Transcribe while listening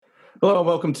Hello and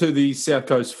welcome to the South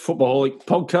Coast Footballholic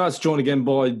podcast, joined again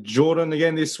by Jordan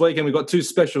again this week. And we've got two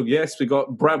special guests. We've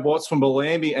got Brad Watts from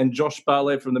Bellambi and Josh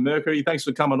Bartlett from the Mercury. Thanks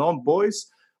for coming on, boys.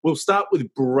 We'll start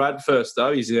with Brad first,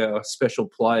 though. He's our special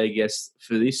player guest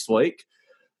for this week.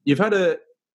 You've had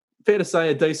fair to say,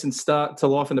 a decent start to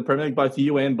life in the Premier League, both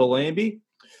you and Bellambi.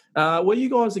 Were you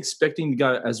guys expecting to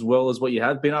go as well as what you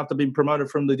have been after being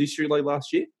promoted from the District League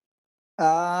last year?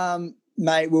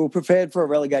 Mate, we were prepared for a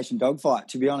relegation dogfight,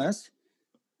 to be honest.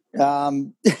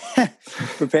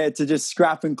 Prepared to just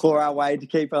scrap and claw our way to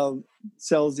keep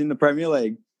ourselves in the Premier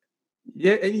League.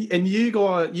 Yeah, and you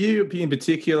guys, you in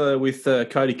particular with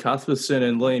Cody Cuthbertson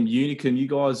and Liam Unican, you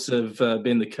guys have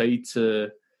been the key to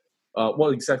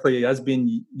what exactly has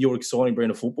been your exciting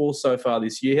brand of football so far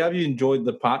this year. How have you enjoyed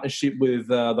the partnership with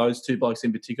those two blokes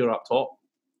in particular up top?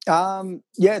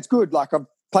 Yeah, it's good. Like, I've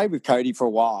played with Cody for a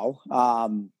while,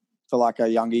 for like our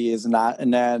younger years and that,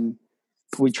 and then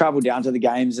we travelled down to the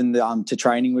games and to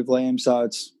training with Liam. So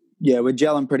we're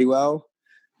gelling pretty well.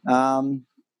 A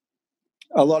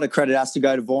lot of credit has to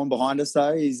go to Vaughan behind us,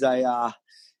 though. He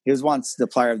was once the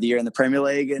Player of the Year in the Premier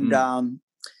League, and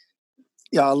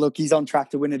look, he's on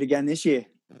track to win it again this year.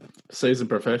 Seasoned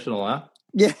professional, huh?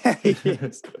 Yeah, he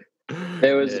is.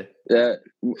 There was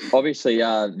obviously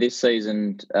this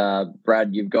season,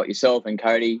 Brad, you've got yourself and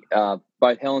Cody,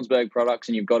 both Helensburgh products,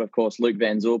 and you've got, of course, Luke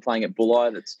Van Zyl playing at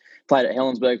Bulli that's played at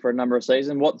Helensburgh for a number of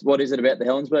seasons. What is it about the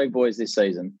Helensburgh boys this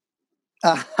season?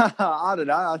 I don't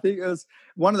know. I think it was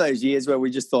one of those years where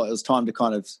we just thought it was time to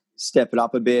kind of step it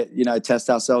up a bit, test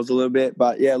ourselves a little bit.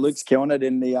 But yeah, Luke's killing it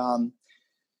killing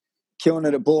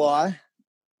it at Bulli.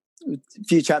 A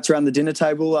few chats around the dinner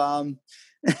table.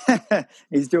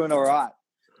 He's doing all right.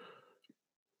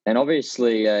 And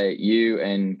obviously, you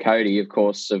and Cody, of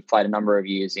course, have played a number of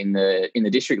years in the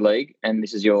District League, and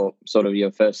this is your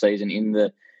first season in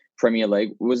the Premier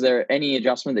League. Was there any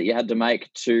adjustment that you had to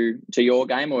make to your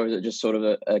game, or is it just sort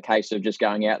of a case of just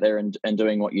going out there and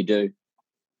doing what you do?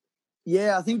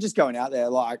 Yeah, I think just going out there,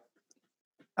 got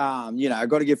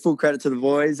to give full credit to the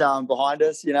boys behind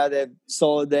us. They're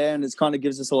solid there, and it kind of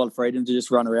gives us a lot of freedom to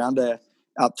just run around there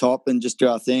up top and just do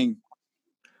our thing.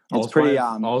 I was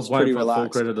waiting for full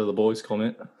credit to the boys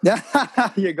comment. Yeah,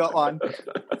 you got one.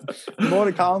 More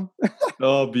to come.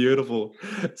 Oh, beautiful.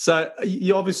 So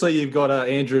you've got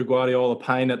Andrew Guardiola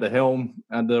Payne at the helm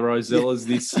under Rosellas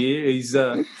this year. He's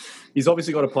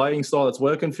obviously got a playing style that's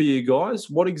working for you guys.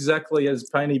 What exactly has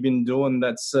Payne been doing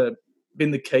that's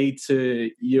been the key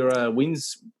to your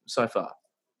wins so far?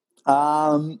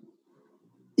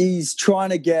 He's trying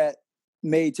to get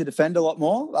me to defend a lot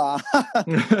more,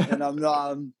 and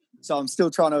I'm still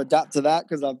trying to adapt to that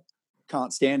because I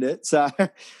can't stand it. So,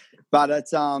 but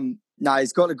it's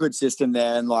he's got a good system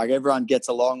there, and like everyone gets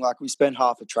along. Like, we spend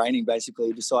half of training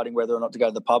basically deciding whether or not to go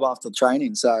to the pub after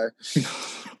training. So,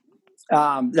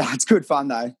 it's good fun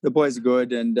though. The boys are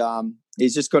good, and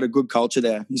he's just got a good culture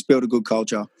there. He's built a good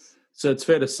culture. So it's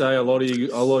fair to say a lot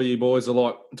of you boys are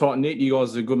like tight knit. You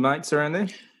guys are good mates around there.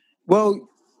 Well,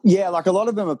 yeah, like a lot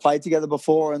of them have played together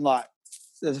before, and like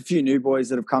there's a few new boys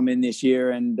that have come in this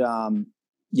year, and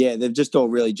they've just all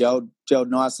really gelled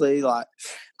nicely. Like,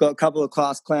 got a couple of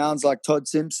class clowns like Todd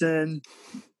Simpson,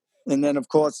 and then of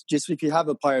course, just if you have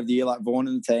a Player of the Year like Vaughan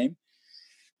in the team,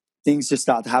 things just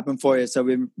start to happen for you. So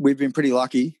we've been pretty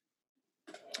lucky.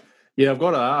 Yeah, I've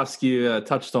got to ask you.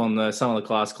 Touched on some of the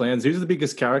class clowns. Who's the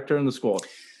biggest character in the squad?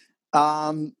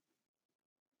 I'd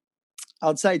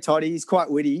say Toddy. He's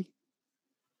quite witty.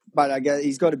 But I guess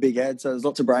he's got a big head, so there's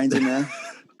lots of brains in there.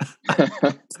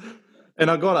 And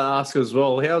I got to ask as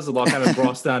well, how's it like having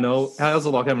Bryce Darnell? How's it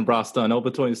like having Bryce Darnell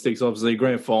between the sticks? Obviously,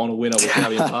 grand final winner with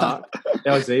Albion Park.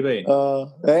 How's he been?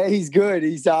 He's good.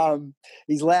 He's loud.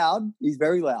 He's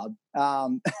very loud.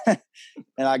 And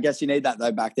I guess you need that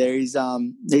though back there. He's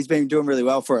been doing really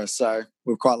well for us, so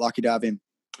we're quite lucky to have him.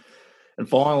 And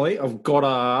finally, I've got to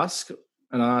ask,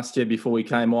 and I asked you before we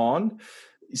came on.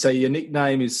 So your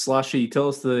nickname is Slushy. Tell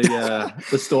us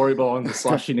the story behind the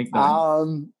Slushy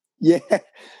nickname. Yeah.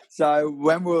 So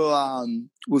when we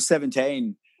were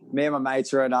 17, me and my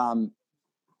mates were at a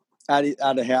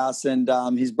house,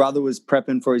 and his brother was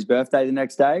prepping for his birthday the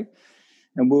next day,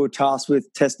 and we were tasked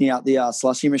with testing out the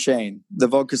slushy machine, the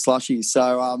vodka slushy.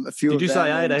 So a few. Did you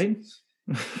say 18?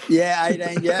 Yeah,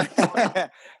 18. Yeah,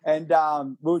 and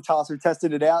we were tasked with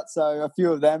testing it out. So a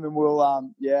few of them, and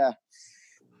we'll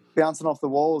bouncing off the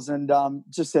walls, and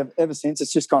just ever since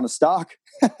it's just kind of stuck.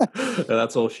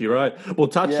 That's all she wrote. We'll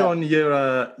touch on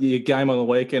your game on the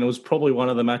weekend. It was probably one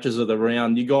of the matches of the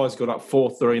round. You guys got up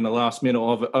 4-3 in the last minute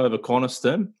over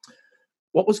Coniston.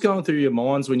 What was going through your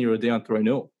minds when you were down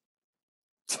 3-0?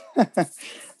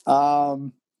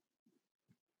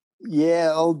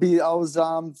 Yeah, I was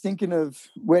thinking of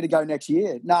where to go next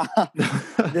year. Nah,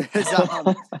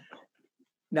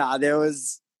 there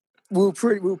was. We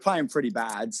were playing pretty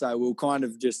bad, so we were kind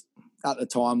of just at the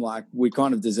time like we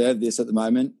kind of deserve this at the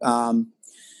moment. And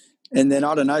then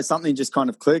I don't know, something just kind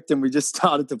of clicked, and we just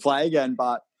started to play again.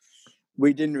 But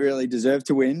we didn't really deserve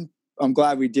to win. I'm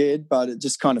glad we did, but it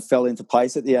just kind of fell into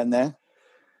place at the end there.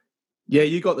 Yeah,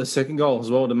 you got the second goal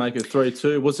as well to make it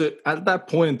 3-2. Was it at that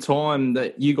point in time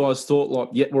that you guys thought, like,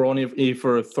 yeah, we're on here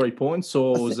for 3 points,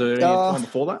 or was there any time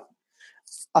before that?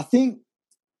 I think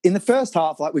in the first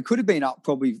half, like, we could have been up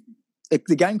probably –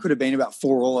 the game could have been about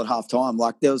 4-4 at half time.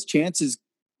 Like, there was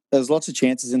lots of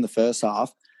chances in the first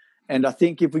half. And I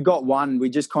think if we got one, we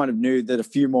just kind of knew that a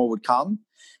few more would come.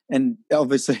 And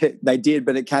obviously they did,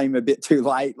 but it came a bit too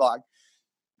late. Like,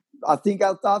 I think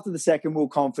after the second, we were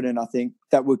confident, I think,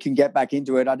 that we can get back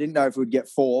into it. I didn't know if we'd get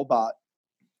 4, but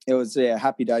it was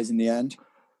happy days in the end.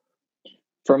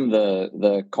 From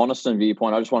the Coniston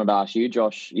viewpoint, I just wanted to ask you,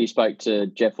 Josh, you spoke to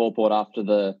Jeff Allport after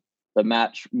the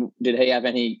match. Did he have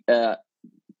any,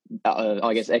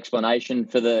 explanation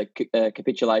for the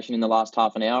capitulation in the last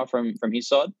half an hour from his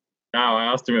side? No,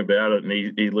 I asked him about it, and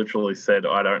he literally said,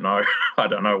 "I don't know. I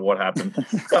don't know what happened."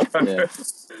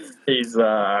 He was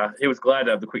glad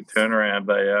to have the quick turnaround.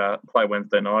 They play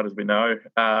Wednesday night, as we know,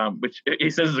 which he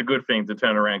says is a good thing to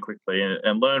turn around quickly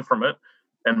and learn from it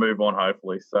and move on,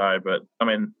 hopefully. So, but I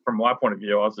mean, from my point of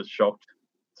view, I was just shocked.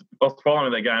 I was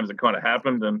following the games that kind of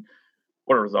happened, and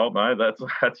what a result, mate!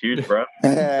 That's huge, bro.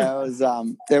 Yeah,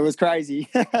 it was crazy.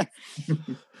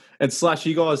 And Slash,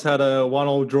 you guys had a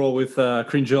 1-1 draw with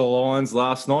Cringella Lions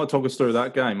last night. Talk us through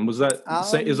that game. Is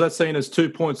that seen as 2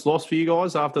 points lost for you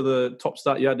guys after the top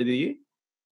start you had to the year?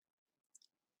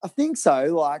 I think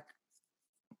so. Like,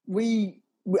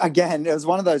 again, it was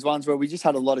one of those ones where we just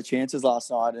had a lot of chances last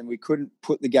night and we couldn't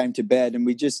put the game to bed. And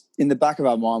we just, in the back of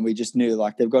our mind, we just knew,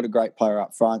 like, they've got a great player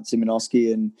up front,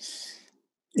 Simonoski, and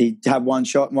he had one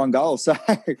shot and one goal. So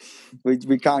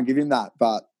we can't give him that.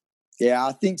 But yeah,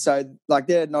 I think so. Like,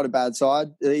 they're not a bad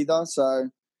side either. So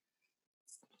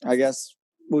I guess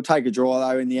we'll take a draw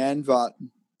though in the end. But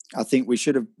I think we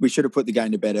should have put the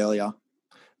game to bed earlier.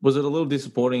 Was it a little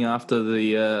disappointing after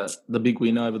the big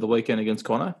win over the weekend against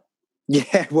Conno?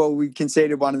 Yeah, well, we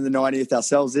conceded one in the 90th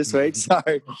ourselves this week, so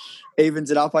evens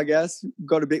it up, I guess.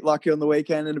 Got a bit lucky on the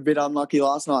weekend and a bit unlucky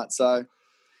last night, so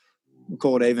we'll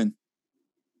call it even.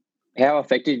 How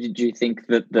effective did you think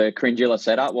that the Cringella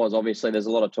setup was? Obviously, there's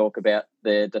a lot of talk about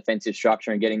their defensive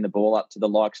structure and getting the ball up to the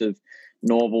likes of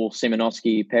Norval,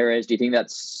 Simonoski, Perez. Do you think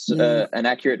that's an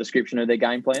accurate description of their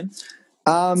game plan?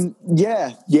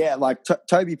 Yeah. Like,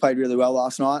 Toby played really well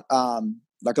last night.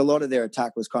 Like, a lot of their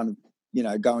attack was kind of,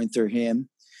 going through him.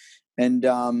 And,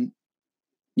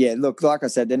 look, like I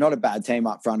said, they're not a bad team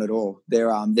up front at all. They're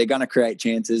going to create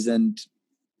chances, and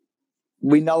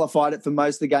we nullified it for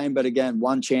most of the game, but again,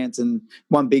 one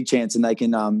big chance and they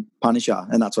can punish her,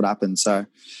 and that's what happened. So,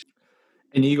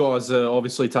 and you guys are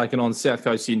obviously taking on South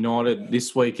Coast United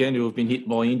this weekend, who have been hit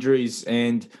by injuries,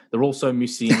 and they're also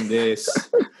missing their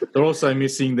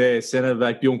centre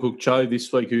back Bjorn Cook Cho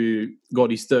this week, who got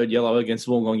his third yellow against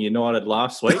Wollongong United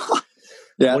last week.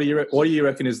 Yeah. What do you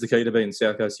reckon is the key to beating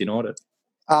South Coast United?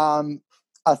 I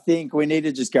think we need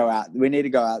to just go out. We need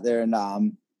to go out there and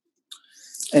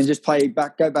just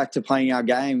go back to playing our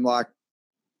game. Like,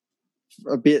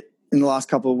 a bit in the last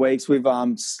couple of weeks, we've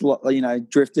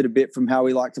drifted a bit from how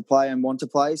we like to play and want to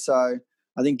play. So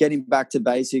I think getting back to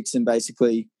basics and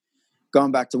basically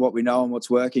going back to what we know and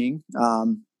what's working,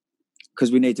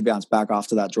 because we need to bounce back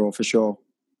after that draw for sure.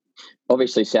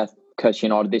 Obviously, South Coast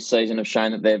United this season have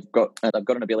shown that they've got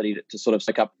an ability to sort of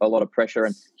stick up a lot of pressure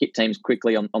and hit teams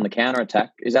quickly on the counter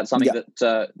attack. Is that something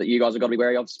that you guys have got to be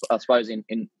wary of, I suppose,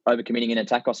 in overcommitting in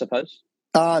attack, I suppose?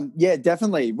 Yeah,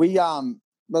 definitely. We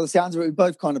by the sounds of it, we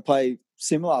both kind of play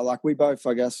similar. Like, we both,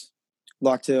 I guess,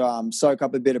 like to soak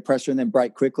up a bit of pressure and then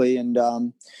break quickly. And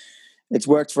it's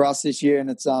worked for us this year, and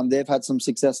it's they've had some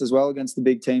success as well against the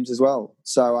big teams as well.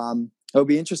 So it'll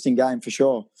be an interesting game for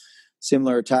sure.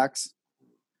 Similar attacks.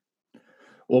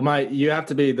 Well, mate, you have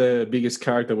to be the biggest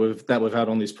character we've had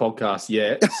on this podcast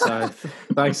yet. So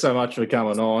thanks so much for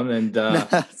coming on. And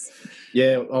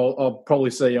I'll probably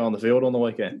see you on the field on the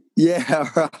weekend. Yeah,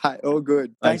 all right. All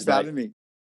good. Thanks for having me.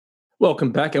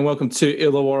 Welcome back and welcome to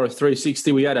Illawarra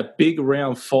 360. We had a big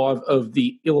round 5 of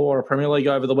the Illawarra Premier League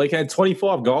over the weekend.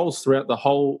 25 goals throughout the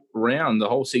whole round, the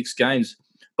whole 6 games.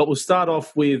 But we'll start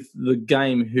off with the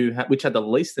game which had the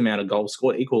least amount of goals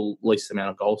scored, equal least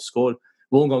amount of goals scored.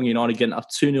 Wollongong United getting up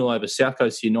 2-0 over South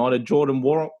Coast United. Jordan,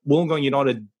 Wollongong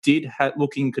United did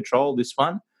look in control of this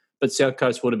one, but South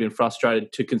Coast would have been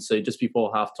frustrated to concede just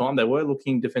before half-time. They were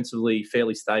looking defensively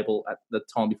fairly stable at the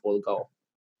time before the goal.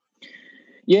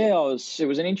 Yeah, it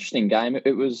was an interesting game.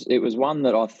 It was one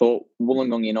that I thought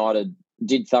Wollongong United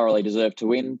did thoroughly deserve to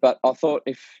win. But I thought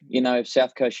if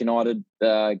South Coast United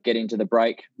get into the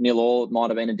break 0-0, it might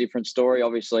have been a different story.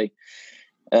 Obviously,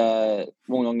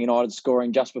 Wollongong United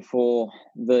scoring just before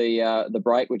the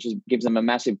break, which gives them a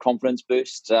massive confidence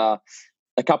boost.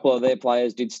 A couple of their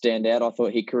players did stand out. I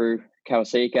thought Hikaru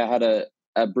Kawasika had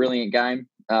a brilliant game.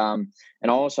 And I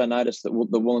also noticed that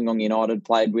the Wollongong United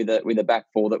played with a back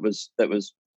four that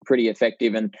was pretty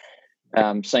effective and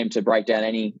seemed to break down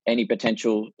any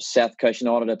potential South Coast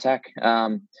United attack.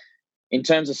 In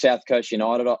terms of South Coast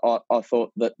United, I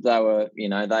thought that they were,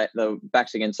 the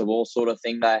backs against the wall sort of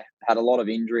thing. They had a lot of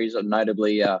injuries,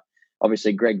 notably,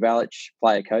 obviously, Greg Valich,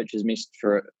 player coach, has missed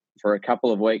for a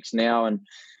couple of weeks now, and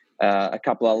a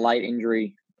couple of late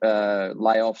injury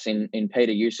layoffs in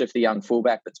Peter Youssef, the young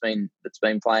fullback that's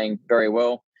been playing very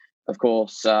well. Of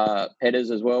course,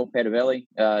 Petters as well. Pettervelli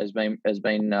has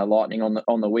been lightning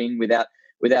on the wing without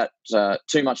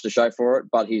too much to show for it,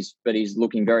 but he's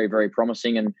looking very, very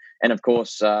promising. And of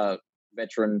course,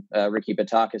 veteran Ricky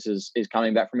Batakis is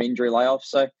coming back from injury layoff.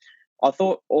 So I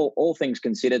thought all things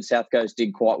considered, South Coast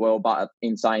did quite well. But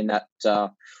in saying that,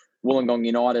 Wollongong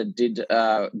United did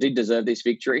deserve this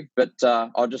victory. But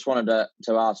I just wanted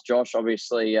to ask Josh.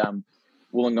 Obviously,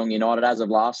 Wollongong United, as of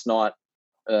last night,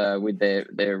 with their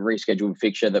rescheduled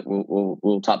fixture that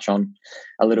we'll touch on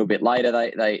a little bit later,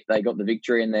 they got the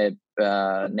victory and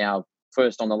they're now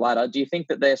first on the ladder. Do you think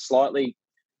that they're slightly?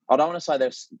 I don't want to say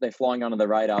they're flying under the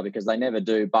radar because they never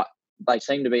do, but they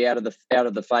seem to be out of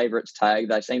the favourites tag.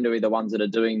 They seem to be the ones that are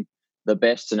doing the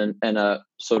best and are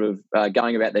sort of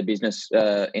going about their business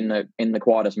in the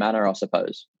quietest manner, I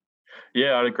suppose.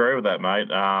 Yeah, I'd agree with that,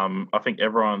 mate. I think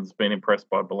everyone's been impressed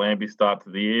by Bellambi's start to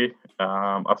the year.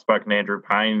 I've spoken to Andrew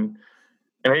Payne,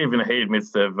 and he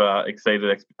admits they've exceeded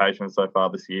expectations so far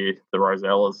this year, the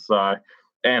Rosellas. So,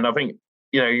 and I think,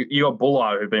 you got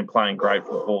Bullo, who've been playing great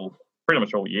football pretty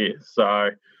much all year. So,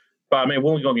 but I mean,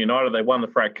 Wollongong United, they won the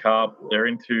Frat Cup. They're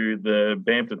into the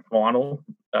Bampton final.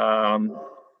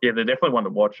 Yeah, they're definitely one to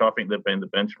watch. I think they've been the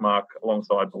benchmark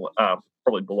alongside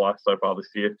probably Bullo so far this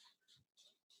year.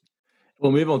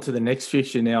 We'll move on to the next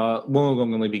fixture now. Wollongong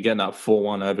going to be getting up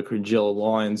 4-1 over Cringilla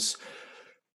Lions.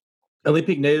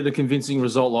 Olympic needed a convincing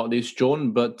result like this,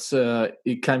 Jordan, but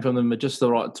it came from them at just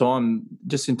the right time,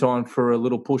 just in time for a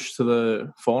little push to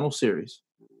the final series.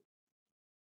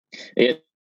 Yeah,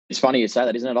 it's funny you say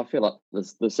that, isn't it? I feel like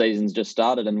the season's just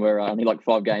started and we're only like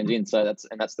 5 games in, so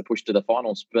that's the push to the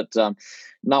finals. But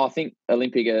no, I think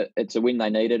Olympic, it's a win they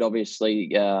needed. Obviously,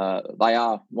 they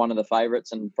are one of the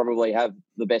favourites and probably have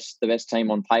the best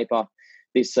team on paper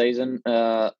this season.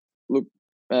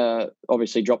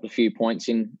 Obviously dropped a few points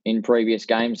in previous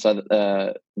games, so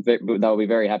they'll be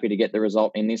very happy to get the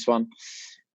result in this one.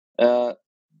 See that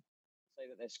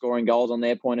they're scoring goals on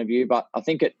their point of view, but I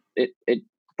think it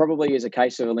probably is a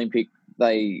case of Olympic.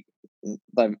 They've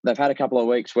had a couple of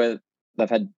weeks where they've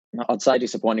had, I'd say,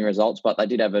 disappointing results, but they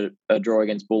did have a draw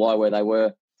against Bullo where they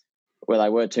were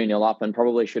 2-0 up and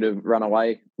probably should have run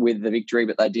away with the victory,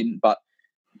 but they didn't. But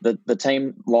the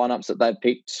team lineups that they've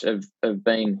picked have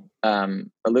been a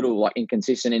little like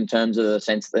inconsistent in terms of the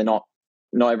sense that not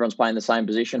everyone's playing the same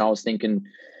position. I was thinking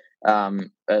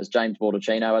as James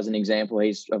Baldacchino as an example,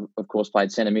 he's of course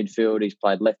played centre midfield. He's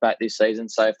played left back this season.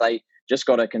 So if they just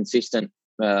got a consistent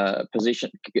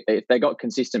position, if they got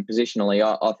consistent positionally,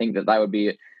 I think that they would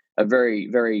be a very,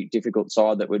 very difficult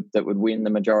side that would win the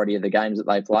majority of the games that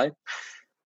they play.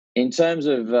 In terms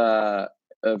of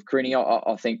Crini,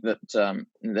 I think that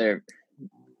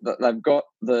they've got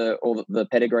the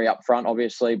pedigree up front,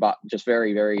 obviously, but just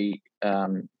very, very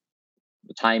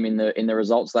tame in the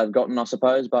results they've gotten, I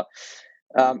suppose. But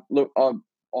look, I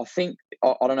think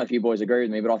I don't know if you boys agree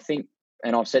with me, but I think,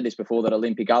 and I've said this before, that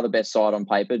Olympic are the best side on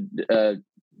paper.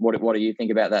 What do you think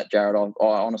about that, Jared? I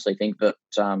honestly think that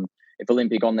if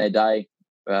Olympic on their day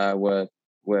were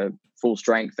full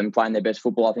strength and playing their best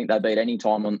football, I think they'd beat any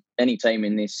team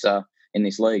in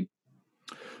this league.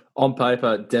 On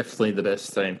paper, definitely the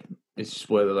best team. It's just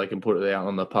whether they can put it out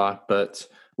on the park. But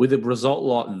with a result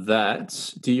like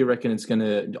that, do you reckon it's going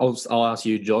to... I'll ask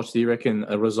you, Josh, do you reckon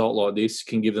a result like this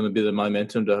can give them a bit of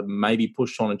momentum to maybe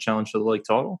push on and challenge for the league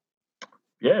title?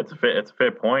 Yeah, it's a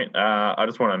fair point. I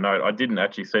just want to note, I didn't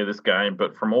actually see this game,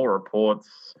 but from all reports,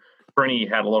 Crini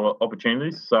had a lot of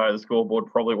opportunities, so the scoreboard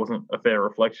probably wasn't a fair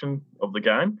reflection of the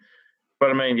game. But,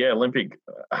 I mean, yeah, Olympic,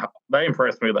 they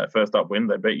impressed me with that first up win.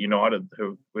 They beat United,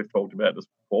 who we've talked about this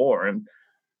before. And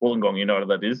Wollongong United,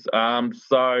 that is.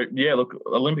 So, yeah, look,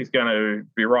 Olympics going to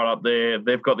be right up there.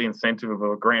 They've got the incentive of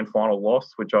a grand final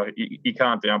loss, which you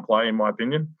can't downplay, in my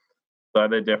opinion. So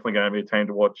they're definitely going to be a team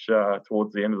to watch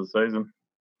towards the end of the season.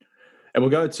 And we'll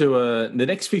go to the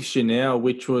next fixture now,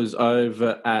 which was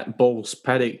over at Balls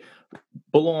Paddock.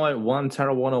 Bulli 1,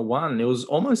 Tarrawanna 1. It was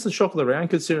almost the shock of the round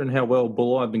considering how well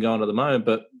Bulli have been going at the moment,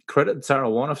 but credit to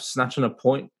Tarrawanna for snatching a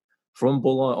point from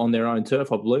Bulli on their own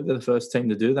turf. I believe they're the first team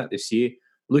to do that this year.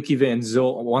 Lukey Van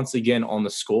Zyl once again on the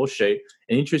score sheet.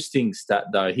 An interesting stat,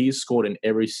 though, he has scored in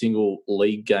every single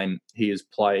league game he has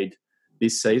played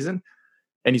this season.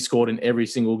 And he scored in every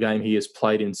single game he has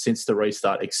played in since the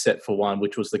restart, except for one,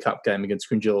 which was the cup game against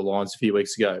Cringilla Lions a few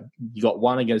weeks ago. He got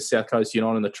one against South Coast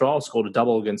United in the trial, scored a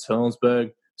double against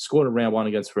Helensburgh, scored a round 1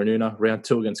 against Ranuna, round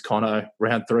 2 against Conno,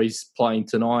 round 3 he's playing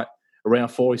tonight. Round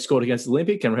 4 he scored against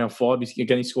Olympic, and round 5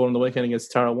 he scored on the weekend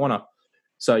against Tarrawanna.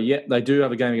 So, yeah, they do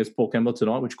have a game against Port Kembla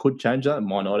tonight, which could change that. It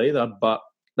might not either, but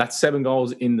that's 7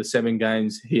 goals in the 7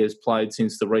 games he has played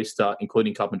since the restart,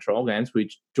 including cup and trial games,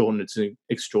 which, Jordan, it's an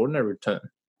extraordinary return.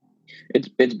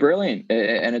 It's brilliant,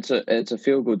 and it's a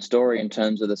feel good story in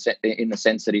terms of in the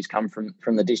sense that he's come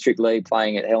from the district league,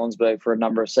 playing at Helensburgh for a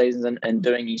number of seasons, and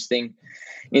doing his thing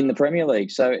in the Premier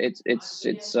League. So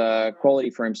it's quality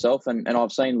for himself, and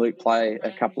I've seen Luke play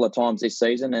a couple of times this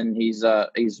season, and he's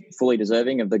fully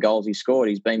deserving of the goals he scored.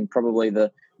 He's been probably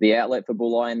the outlet for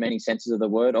Bulli in many senses of the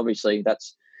word. Obviously,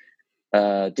 that's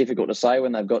difficult to say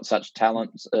when they've got such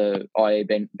talent, i.e.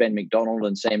 Ben McDonald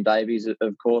and Sam Davies,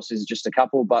 of course, is just a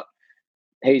couple, but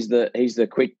he's the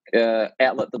quick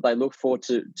outlet that they look for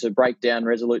to break down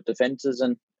resolute defences,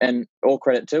 and all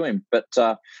credit to him. But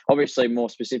obviously, more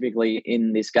specifically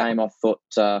in this game, I thought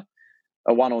a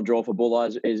 1-1 draw for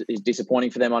Bulli is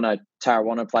disappointing for them. I know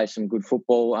Tarrawanna play some good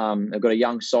football. They've got a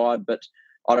young side, but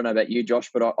I don't know about you, Josh,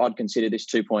 but I'd consider this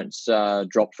 2 points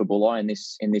dropped for Bulli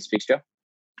in this fixture.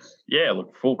 Yeah,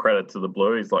 look, full credit to the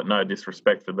Blues. Like, no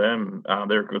disrespect for them.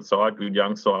 They're a good side, good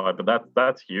young side, but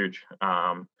that's huge.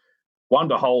 One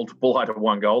to hold Bulli to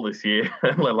 1 goal this year,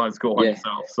 let alone score one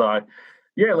yourself. So,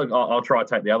 yeah, look, I'll try to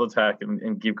take the other tack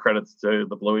and give credits to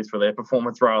the Blues for their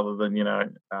performance rather than,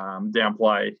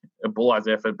 downplay Bulli's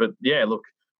effort. But, yeah, look,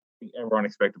 everyone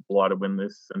expected Bulli to win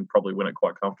this and probably win it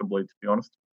quite comfortably, to be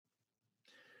honest.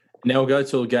 Now we'll go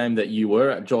to a game that you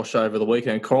were at, Josh, over the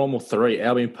weekend. Corrimal 3,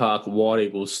 Albion Park White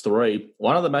Eagles 3.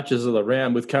 One of the matches of the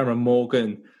round with Cameron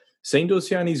Morgan seemed to have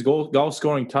seen his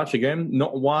goal-scoring touch again.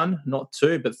 Not 1, not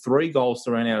 2, but 3 goals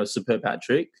to run out of superb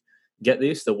hat-trick. Get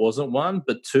this, there wasn't 1,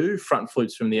 but 2 front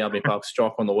flutes from the Albion Park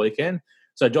strike on the weekend.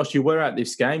 So, Josh, you were at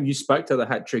this game. You spoke to the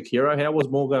hat-trick hero. How was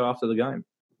Morgo after the game?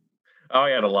 Oh,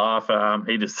 he had a laugh.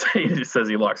 He just says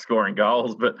he likes scoring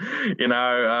goals. But,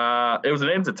 it was an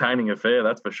entertaining affair,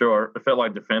 that's for sure. It felt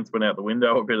like defence went out the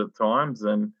window a bit at times.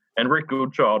 And Rick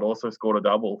Goodchild also scored a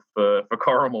double for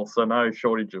Corrimal, so no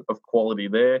shortage of quality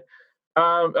there.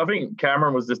 I think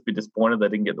Cameron was just a bit disappointed they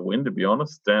didn't get the win, to be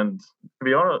honest. And to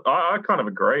be honest, I kind of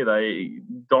agree. They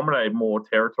dominated more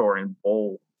territory and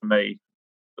ball for me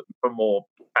for more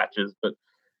patches. But it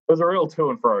was a real to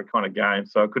and fro kind of game,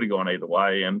 so it could have gone either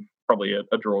way. And probably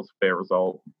a draw's a fair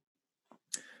result.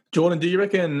 Jordan, do you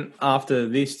reckon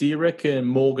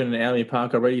Morgan and Albion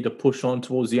Park are ready to push on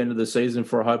towards the end of the season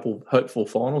for a hopeful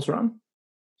finals run?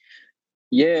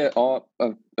 Yeah,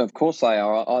 of course they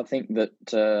are. I think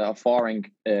that firing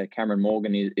Cameron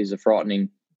Morgan is a frightening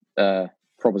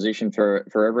proposition for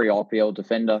every IPL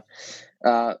defender.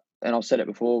 And I've said it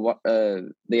before,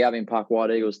 the Albion Park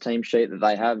White Eagles team sheet that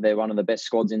they have, they're one of the best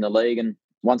squads in the league. And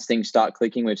once things start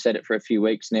clicking, we've said it for a few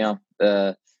weeks now,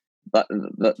 but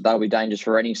they'll be dangerous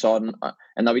for any side,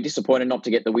 and they'll be disappointed not to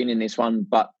get the win in this one.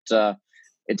 But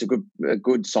it's a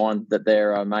good sign that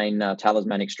their main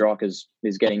talismanic striker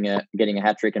is getting a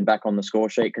hat trick and back on the score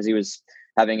sheet, because he was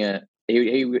having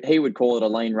he would call it a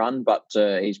lean run, but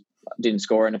he didn't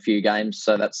score in a few games,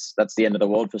 so that's the end of the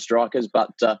world for strikers. But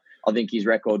I think his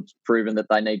record's proven that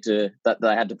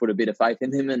they had to put a bit of faith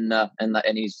in him,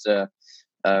 and he's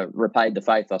repaid the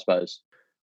faith, I suppose.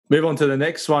 Move on to the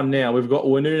next one now. We've got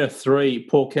Woonona 3,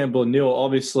 Port Kembla 0.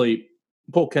 Obviously,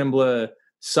 Port Kembla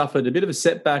suffered a bit of a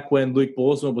setback when Luke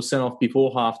Borsman was sent off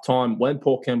before half-time when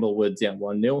Port Kembla were down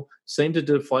 1-0. Seemed to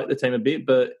deflate the team a bit,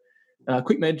 but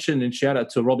quick mention and shout-out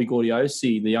to Robbie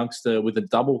Gordiosi, the youngster with a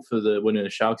double for the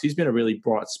Woonona Sharks. He's been a really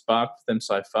bright spark for them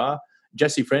so far.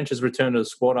 Jesse French has returned to the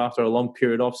squad after a long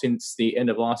period off since the end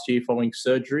of last year following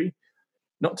surgery.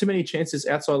 Not too many chances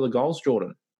outside of the goals,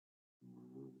 Jordan.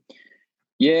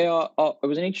 Yeah, it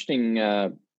was an interesting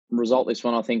result, this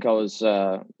one. I think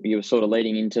you were sort of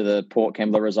leading into the Port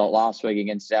Kembla result last week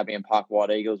against Albion Park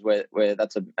White Eagles, where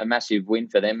that's a massive win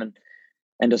for them.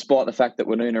 And despite the fact that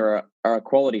Woonona are a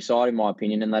quality side, in my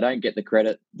opinion, and they don't get the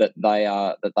credit that they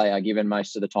are given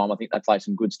most of the time, I think they play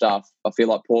some good stuff. I feel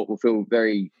like Port will feel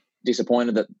very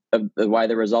disappointed that the way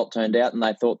the result turned out, and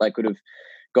they thought they could have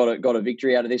got a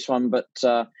victory out of this one. But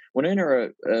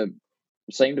Woonona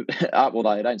seem to well,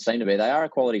 they don't seem to be. They are a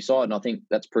quality side, and I think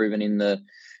that's proven in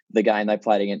the game they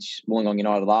played against Wollongong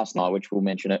United last night, which we'll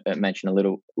mention a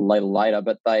little later.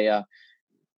 But they.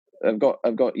 I've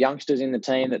got youngsters in the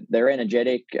team that they're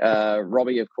energetic.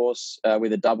 Robbie, of course,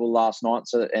 with a double last night,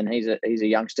 and he's a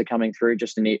youngster coming through,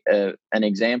 just an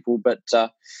example. But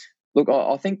look,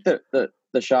 I think that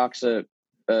the Sharks are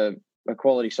a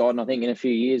quality side, and I think in a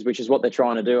few years, which is what they're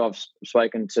trying to do. I've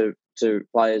spoken to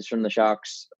players from the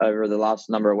Sharks over the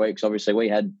last number of weeks. Obviously, we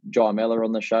had Jai Mellor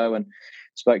on the show and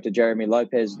spoke to Jeremy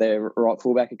Lopez, their right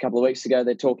fullback, a couple of weeks ago.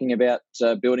 They're talking about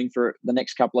building for the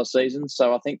next couple of seasons.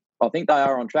 So I think they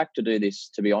are on track to do this,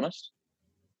 to be honest.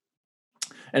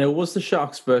 And it was the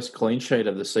Sharks' first clean sheet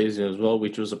of the season as well,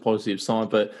 which was a positive sign.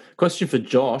 But question for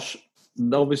Josh,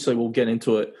 obviously we'll get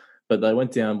into it, but they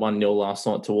went down 1-0 last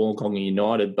night to Wollongong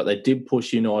United, but they did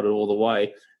push United all the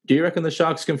way. Do you reckon the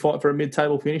Sharks can fight for a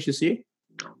mid-table finish this year?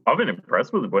 I've been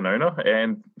impressed with Woonona,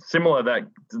 and similar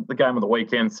the game of the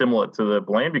weekend, similar to the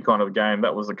Bellambi kind of game.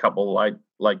 That was a couple of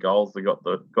late goals that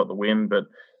got the win. But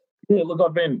yeah, look,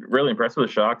 I've been really impressed with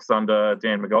the Sharks under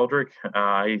Dan McGoldrick.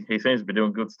 He seems to be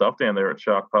doing good stuff down there at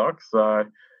Shark Park. So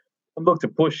look, to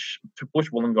push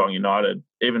Wollongong United,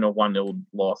 even a 1-0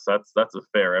 loss, that's a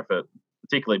fair effort,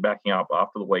 particularly backing up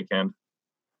after the weekend.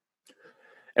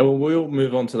 And we'll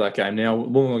move on to that game now.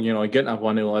 Wollongong United getting up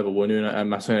 1-0 over Woonona at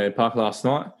Massasoit Park last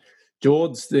night.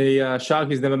 George, the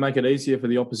Sharkies never make it easier for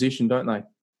the opposition, don't they?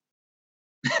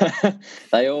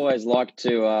 They always like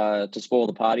to spoil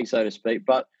the party, so to speak.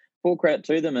 But full credit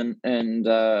to them, and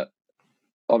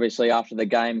obviously after the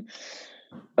game,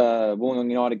 Wollongong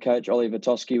United coach Ollie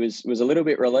Vitoski was a little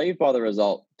bit relieved by the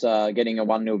result, getting a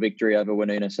 1-0 victory over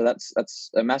Woonona. So that's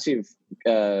a massive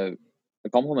a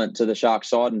compliment to the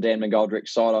Sharks side and Dan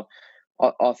McGoldrick's side.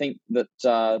 I think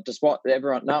that despite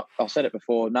everyone, I've said it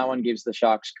before, no one gives the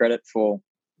Sharks credit for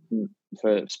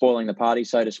spoiling the party,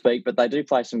 so to speak, but they do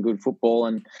play some good football,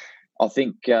 and I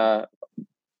think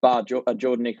bar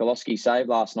Jordan Nikolowski save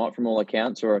last night, from all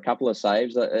accounts, or a couple of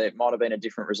saves, it might have been a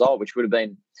different result, which would have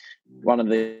been one of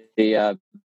the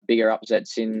bigger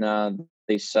upsets in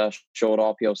this short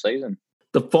IPL season.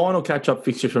 The final catch-up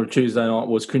fixture from Tuesday night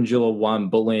was Cringilla 1,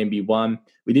 Bellambi 1.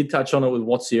 We did touch on it with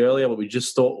Watsy earlier, but we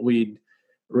just thought we'd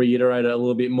reiterate it a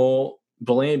little bit more.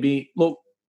 Bellambi, look,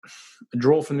 a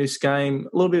draw from this game,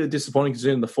 a little bit of disappointing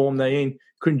considering the form they're in.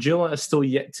 Cringilla are still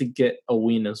yet to get a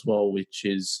win as well, which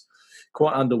is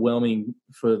quite underwhelming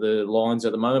for the Lions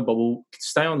at the moment, but we'll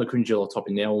stay on the Cringilla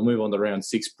topic now. We'll move on to round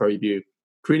 6 preview.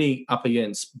 Crinny up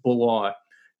against Bulli.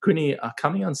 Crinny are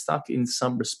coming unstuck in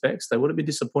some respects. They would have been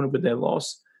disappointed with their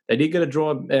loss. They did get a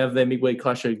draw out of their midweek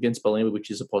clash against Bellambi,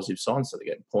 which is a positive sign, so they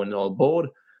get a point on the board.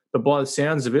 But by the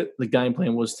sounds of it, the game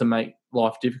plan was to make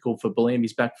life difficult for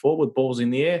Bellambi's back four with balls in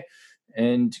the air.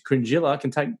 And Cringilla can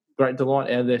take great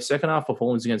delight out of their second half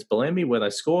performance against Bellambi, where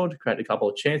they scored, created a couple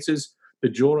of chances.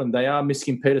 But Jordan, they are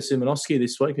missing Peter Simonowski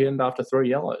this weekend after 3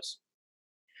 yellows.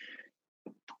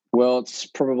 Well, it's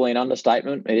probably an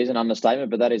understatement. It is an understatement,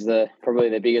 but that is probably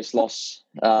the biggest loss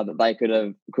that they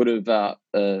could have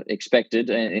expected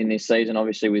in this season.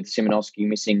 Obviously, with Simonowski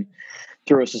missing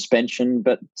through a suspension.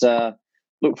 But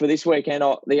look, for this weekend,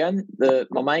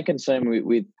 my main concern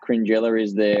with Cringilla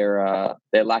is their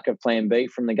lack of Plan B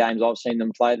from the games I've seen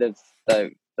them play. They're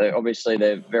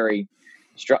very.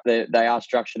 They are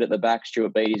structured at the back.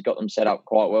 Stuart Beattie's got them set up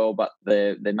quite well, but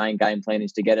their main game plan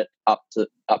is to get it up to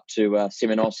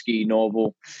Simonowski,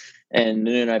 Norval, and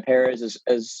Nuno Perez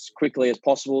as quickly as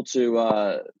possible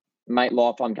to make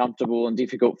life uncomfortable and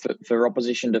difficult for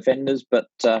opposition defenders. But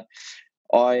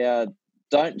I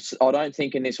don't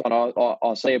think in this one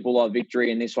I see a Bulli victory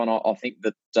in this one. I think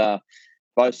that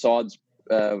both sides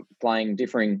playing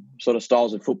differing sort of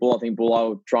styles of football. I think Bulli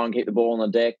will try and keep the ball on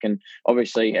the deck, and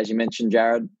obviously, as you mentioned,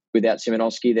 Jared, without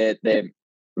Simonowski, their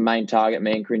main target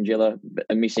man, Cringilla,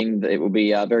 are missing. It will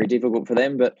be very difficult for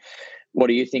them. But what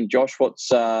do you think, Josh? What's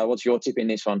your tip in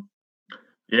this one?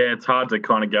 Yeah, it's hard to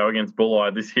kind of go against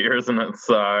Bulli this year, isn't it?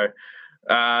 So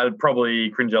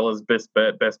probably Cringilla's best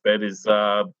bet is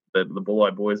that the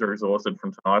Bulli boys are exhausted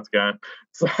from tonight's game.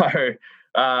 So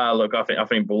look, I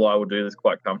think Bulli will do this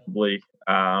quite comfortably,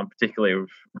 particularly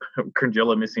with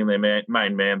Cringilla missing their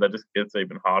main man. That just gets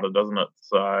even harder, doesn't it?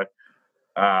 So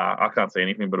I can't see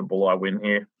anything but a Bulli win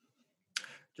here.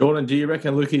 Jordan, do you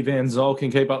reckon Lukey Van Zyl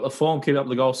can keep up the form, keep up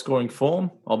the goal-scoring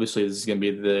form? Obviously, this is going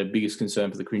to be the biggest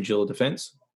concern for the Cringilla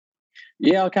defence.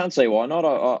 Yeah, I can't see why not.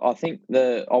 I think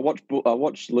I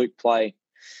watched Luke play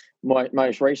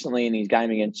most recently in his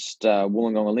game against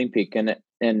Wollongong Olympic,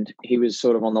 and he was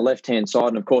sort of on the left hand side,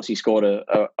 and of course he scored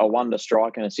a wonder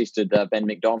strike and assisted Ben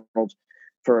McDonald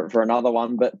for another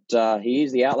one. But he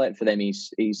is the outlet for them.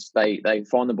 They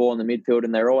find the ball in the midfield,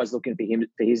 and they're always looking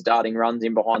for his darting runs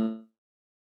in behind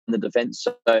the defence.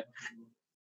 So,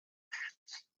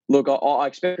 look, I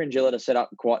expect Fringilla to set up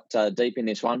quite deep in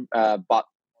this one, but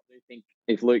I do think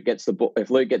if Luke gets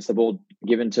the ball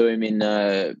given to him in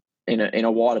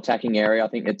a wide attacking area, I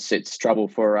think it's trouble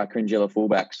for Fringilla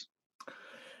fullbacks.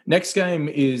 Next game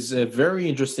is a very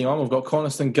interesting one. We've got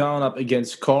Coniston going up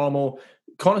against Corrimal.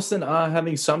 Coniston are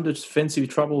having some defensive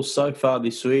troubles so far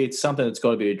this year. It's something that's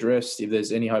got to be addressed if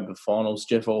there's any hope of finals.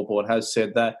 Jeff Allport has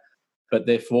said that, but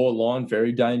their forward line,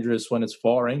 very dangerous when it's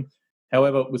firing.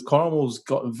 However, with Corrimal's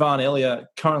got Van Elliott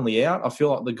currently out, I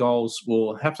feel like the goals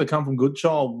will have to come from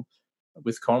Goodchild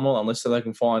with Corrimal unless they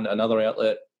can find another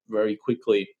outlet very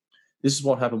quickly. This is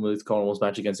what happened with Corrimal's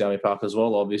match against Almy Park as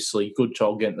well. Obviously,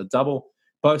 Goodchild getting the double.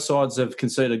 Both sides have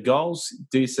conceded goals.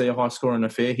 Do you see a high-scoring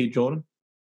affair here, Jordan?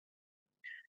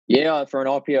 Yeah, for an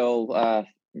IPL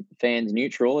fans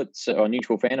neutral, or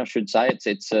neutral fan, I should say,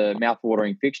 it's a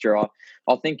mouth-watering fixture. I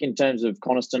think in terms of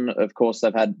Coniston, of course,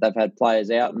 they've had players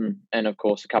out, and of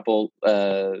course a couple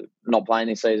not playing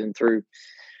this season through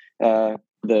the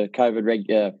COVID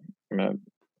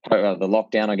the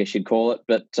lockdown, I guess you'd call it.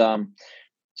 But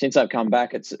since they've come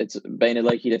back, it's been a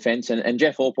leaky defence, and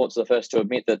Jeff Allport's the first to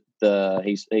admit that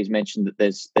he's mentioned that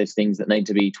there's things that need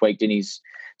to be tweaked in his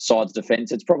side's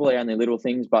defence. It's probably only little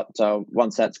things, but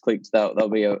once that's clicked, they'll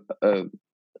be a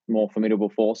more formidable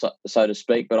force, so to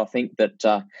speak. But I think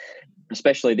that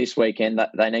especially this weekend, that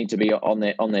they need to be on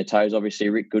their toes. Obviously,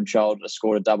 Rick Goodchild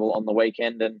scored a double on the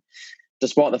weekend, and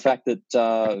despite the fact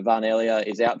that Van Elliott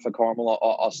is out for Corrimal,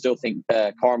 I still think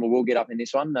Corrimal will get up in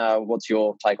this one. What's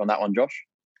your take on that one, Josh?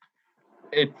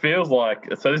 It feels like,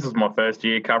 so this is my first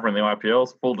year covering the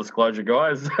IPLs, full disclosure,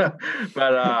 guys.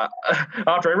 But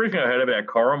after everything I heard about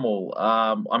Corrimal,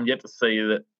 I'm yet to see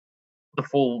the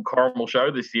full Corrimal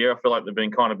show this year. I feel like they've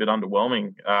been kind of a bit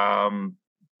underwhelming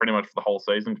pretty much for the whole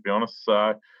season, to be honest.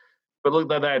 So, but look,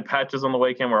 they had patches on the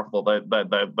weekend where I thought they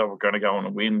were going to go on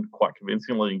and win quite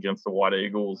convincingly against the White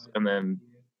Eagles, and then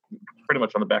pretty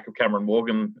much on the back of Cameron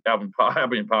Morgan, Albion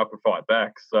Park would fight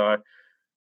back. So,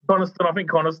 I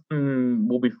think Coniston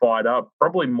will be fired up,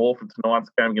 probably more for tonight's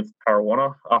game against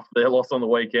Tarrawanna after their loss on the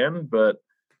weekend. But,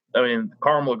 I mean,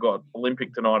 Corrimal got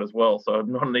Olympic tonight as well, so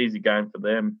not an easy game for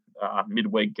them,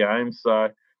 midweek game. So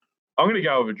I'm going to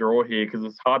go with a draw here because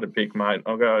it's hard to pick, mate.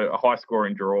 I'll go a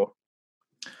high-scoring draw.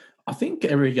 I think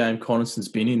every game Coniston's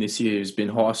been in this year has been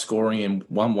high-scoring in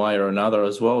one way or another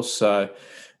as well. So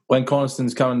when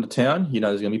Coniston's coming to town,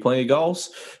 there's going to be plenty of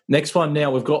goals. Next one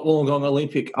now, we've got Wollongong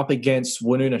Olympic up against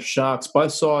Woonona Sharks.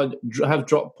 Both sides have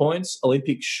dropped points.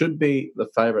 Olympic should be the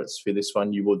favourites for this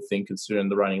one, you would think, considering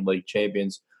the reigning league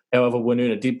champions. However,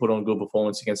 Woonona did put on a good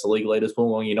performance against the league leaders,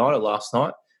 Wollongong United, last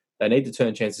night. They need to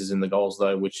turn chances in the goals,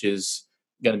 though, which is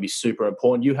going to be super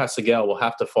important. Hasegal will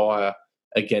have to fire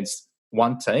against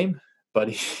one team, but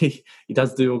he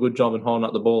does do a good job in holding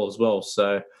up the ball as well.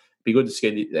 So be good to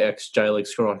see the ex-J-League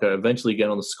striker eventually get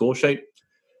on the score sheet.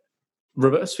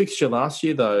 Reverse fixture last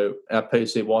year, though, our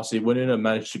PCYC, Woonona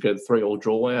managed to get a 3-3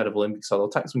 draw out of Olympic, so they'll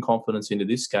take some confidence into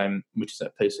this game, which is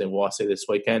at PCYC this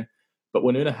weekend. But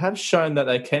Woonona have shown that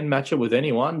they can match it with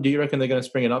anyone. Do you reckon they're going to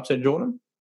spring an upset, Jordan?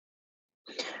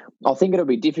 I think it'll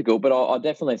be difficult, but I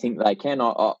definitely think they can.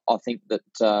 I think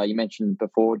that you mentioned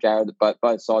before, Jared, that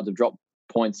both sides have dropped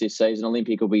points this season.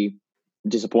 Olympic will be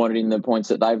disappointed in the points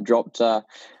that they've dropped.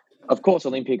 Of course,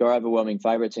 Olympic are overwhelming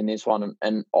favourites in this one,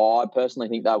 and I personally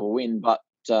think they will win, but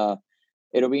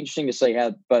it'll be interesting to see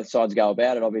how both sides go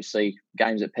about it. Obviously,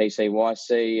 games at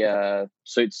PCYC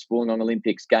suits Wollongong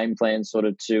Olympics game plan sort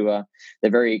of to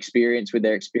they're very experienced with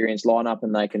their experienced lineup,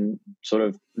 and they can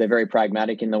they're very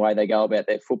pragmatic in the way they go about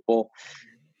their football.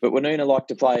 But Woonona like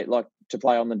to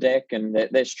play on the deck, and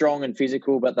they're strong and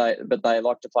physical, but they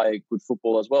like to play good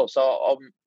football as well. So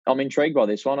I'm intrigued by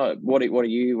this one. What are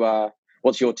you?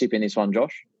 What's your tip in this one,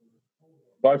 Josh?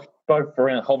 Both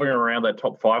hovering around that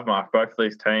top 5 mark, both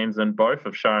these teams, and both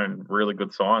have shown really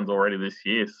good signs already this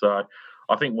year. So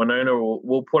I think Woonona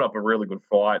will put up a really good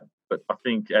fight. But I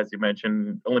think, as you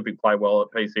mentioned, Olympic play well at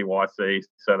PCYC,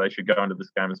 so they should go into this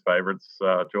game as favourites,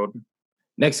 Jordan.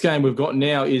 Next game we've got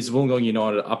now is Wollongong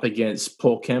United up against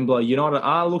Port Kembla. United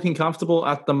are looking comfortable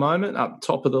at the moment, up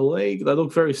top of the league. They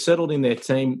look very settled in their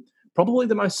team. Probably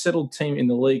the most settled team in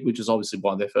the league, which is obviously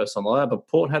why they're first on the ladder. But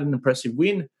Port had an impressive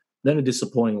win Then a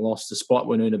disappointing loss, despite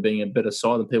Woonona being a better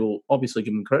side than people obviously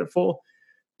give them credit for.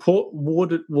 Port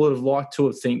would have liked to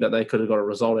have think that they could have got a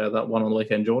result out of that one on the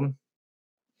weekend, Jordan.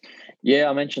 Yeah,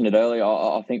 I mentioned it earlier.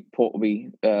 I think Port will be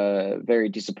very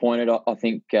disappointed. I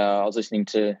think I was listening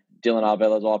to Dylan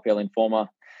Arbella's IPL Informer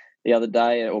the other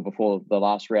day, or before the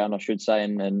last round, I should say,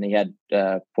 and he had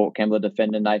Port Kembla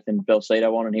defender Nathan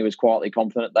Belcedo on, and he was quietly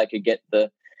confident they could get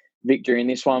the victory in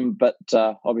this one. But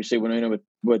obviously, Woonona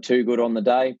were too good on the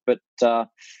day. But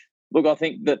look, I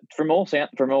think that from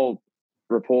all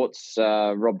reports,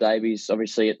 Rob Davies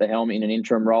obviously at the helm in an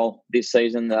interim role this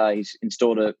season. He's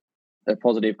installed a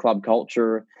positive club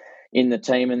culture in the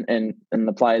team, and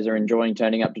the players are enjoying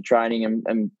turning up to training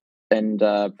and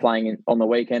playing on the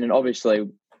weekend. And obviously,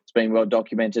 it's been well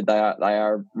documented they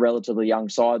are a relatively young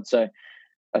side, so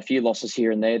a few losses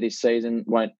here and there this season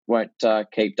won't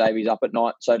keep Davies up at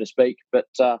night, so to speak. But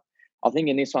I think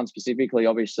in this one specifically,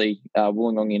 obviously,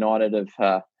 Wollongong United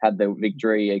have had the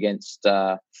victory against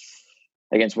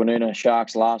Woonona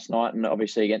Sharks last night, and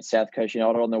obviously against South Coast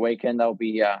United on the weekend. They'll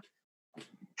be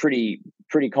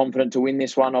pretty confident to win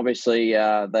this one. Obviously,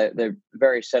 they're a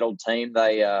very settled team.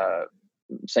 They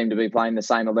seem to be playing the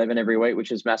same 11 every week,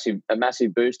 which is a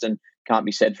massive boost, and can't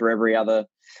be said for every other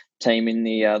team in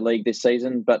the league this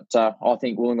season. But I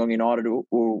think Wollongong United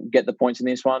will get the points in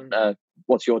this one.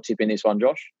 What's your tip in this one,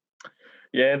 Josh?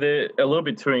 Yeah, they're a little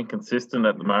bit too inconsistent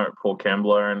at the moment, Port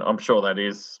Kembla, and I'm sure that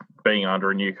is being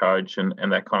under a new coach and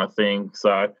that kind of thing.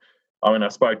 So, I mean, I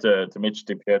spoke to Mitch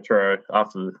DiPietro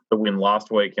after the win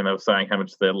last week, and they were saying how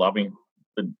much they're loving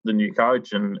the new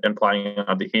coach and playing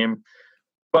under him.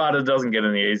 But it doesn't get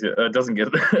any easier. It doesn't get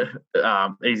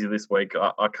easy this week.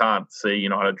 I can't see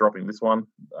United dropping this one.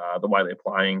 The way they're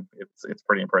playing, it's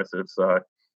pretty impressive. So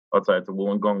I'd say it's a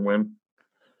Wollongong win.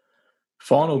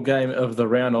 Final game of the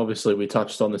round. Obviously, we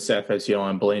touched on the South Coast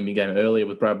United and Bellambi game earlier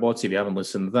with Brad Watts. If you haven't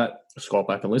listened to that, scroll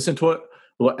back and listen to it.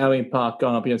 We've got Albion Park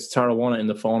going up against Tarrawanna in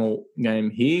the final game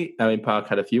here. Albion Park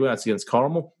had a few outs against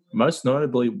Corrimal, most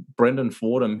notably Brendan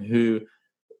Fordham, who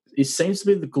seems to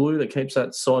be the glue that keeps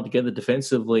that side together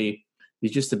defensively.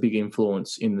 He's just a big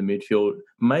influence in the midfield.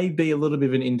 Maybe a little bit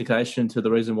of an indication to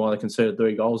the reason why they conceded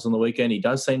 3 goals on the weekend. He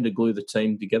does seem to glue the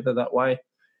team together that way.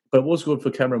 But it was good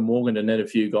for Cameron Morgan to net a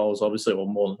few goals. Obviously, well,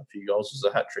 more than a few goals. It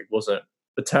was a hat-trick, wasn't it?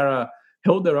 But Tara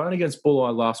held their own against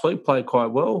Bulleye last week, played quite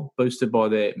well, boosted by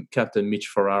their captain Mitch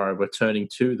Ferraro returning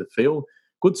to the field.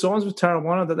 Good signs with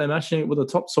Tarrawanna that they're matching it with the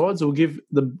top sides. It will give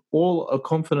them all a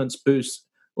confidence boost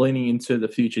leaning into the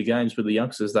future games with the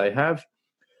youngsters they have.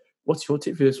 What's your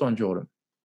tip for this one, Jordan?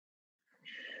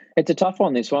 It's a tough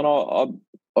one, this one. I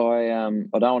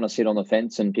don't want to sit on the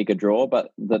fence and pick a draw,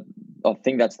 but I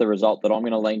think that's the result that I'm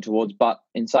going to lean towards. But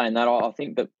in saying that, I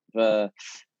think that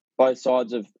both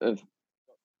sides have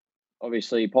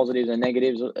obviously positives and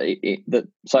negatives that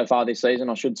so far this season,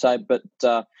 I should say. But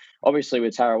obviously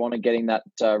with Tarrawanna getting that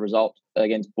result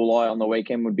against Bulleye on the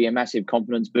weekend would be a massive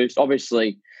confidence boost.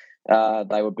 Obviously,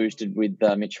 they were boosted with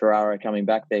Mitch Ferraro coming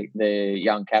back, their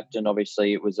young captain. Obviously,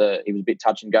 he was a bit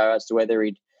touch and go as to whether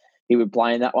he would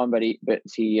play in that one, but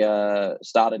he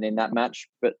started in that match.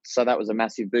 But so that was a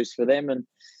massive boost for them. And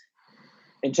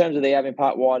in terms of the Albion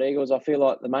Park White Eagles, I feel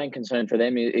like the main concern for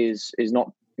them is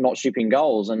not shipping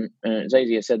goals, and it's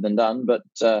easier said than done. But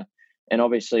and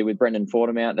obviously with Brendan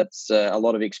Fordham out, that's a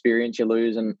lot of experience you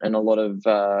lose, and a lot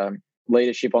of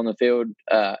leadership on the field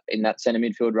in that centre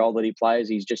midfield role that he plays.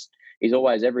 He's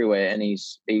always everywhere, and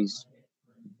he's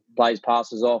plays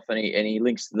passes off, and he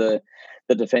links the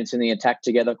defence and the attack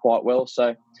together quite well.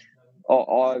 So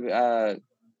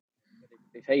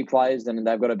if he plays, then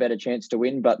they've got a better chance to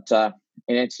win. But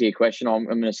in answer to your question, I'm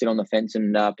going to sit on the fence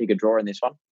and pick a draw in this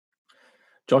one.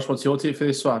 Josh, what's your tip for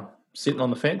this one? Sitting on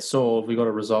the fence, or have we got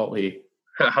a result here?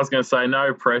 I was going to say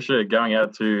no pressure going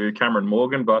out to Cameron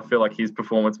Morgan, but I feel like his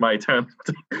performance may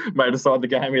decide the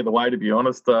game either way, to be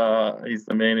honest. He's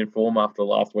the man in form after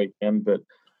last weekend. But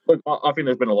look, I think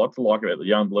there's been a lot to like about the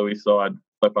young Bluey side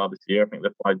so far this year. I think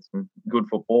they've played some good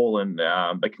football, and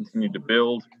they continue to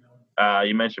build.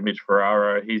 You mentioned Mitch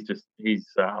Ferraro. He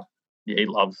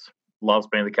loves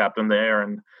being the captain there,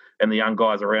 and the young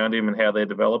guys around him and how they're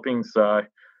developing. So,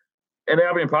 and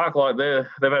Albion Park,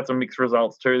 they've had some mixed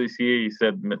results too this year. You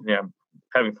said,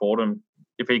 having Fordham,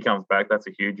 if he comes back, that's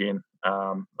a huge in.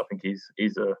 I think he's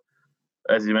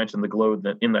as you mentioned, the glue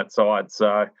in that side.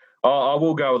 So I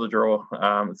will go with the draw.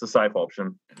 It's a safe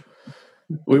option.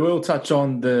 We will touch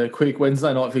on the quick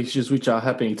Wednesday night fixtures, which are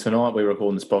happening tonight. We're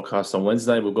recording this podcast on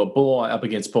Wednesday. We've got Bulleye up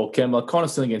against Port Kembla,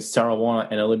 Coniston against Tarrawanna,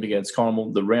 and Olympic against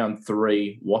Corrimal. The round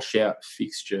 3 washout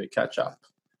fixture catch-up.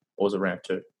 Or was it round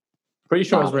 2? Pretty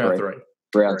sure it was round 3.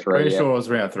 Round three. Pretty yeah. sure it was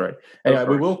round 3. Anyway,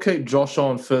 we will keep Josh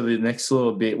on for the next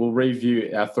little bit. We'll review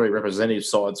our 3 representative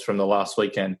sides from the last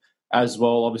weekend as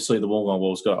well. Obviously, the Wollongong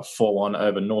Wolves got a 4-1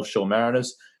 over North Shore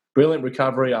Mariners. Brilliant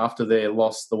recovery after their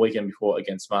loss the weekend before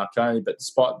against Marconi. But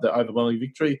despite the overwhelming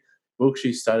victory,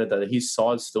 Wilkshire stated that his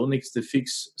side still needs to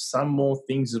fix some more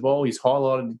things as well. He's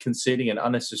highlighted conceding an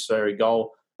unnecessary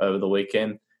goal over the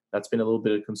weekend. That's been a little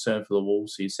bit of concern for the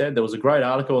Wolves, he said. There was a great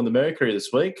article in the Mercury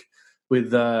this week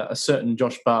with a certain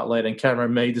Josh Bartlett and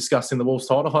Cameron Mee discussing the Wolves'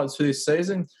 title hopes for this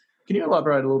season. Can you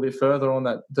elaborate a little bit further on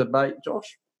that debate,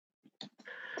 Josh?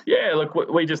 Yeah, look,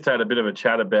 we just had a bit of a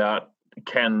chat about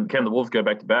can the Wolves go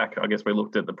back-to-back? I guess we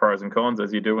looked at the pros and cons,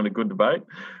 as you do in a good debate.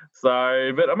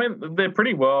 So, but, I mean, they're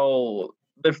pretty well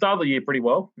 – they've started the year pretty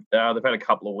well. They've had a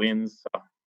couple of wins.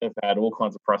 They've had all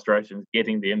kinds of frustrations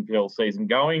getting the NPL season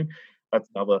going. That's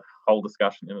another whole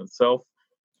discussion in itself.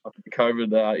 The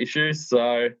COVID issues.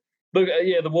 So, look,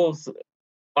 the Wolves,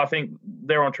 I think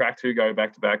they're on track to go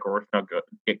back-to-back or if not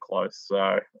get close. So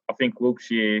I think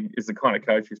Wilkshire is the kind of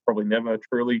coach who's probably never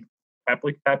truly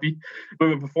happy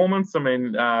with a performance. I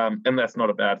mean, and that's not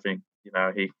a bad thing. You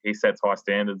know, he sets high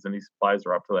standards and his players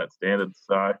are up to that standard.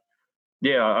 So,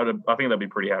 yeah, I think they'll be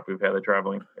pretty happy with how they're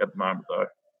travelling at the moment, though.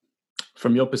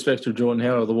 From your perspective, Jordan,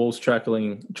 how are the Wolves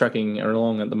tracking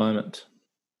along at the moment?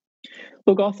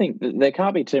 Look, I think there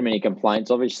can't be too many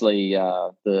complaints. Obviously,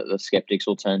 the sceptics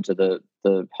will turn to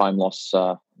the home loss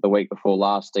the week before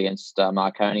last against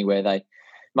Marconi, where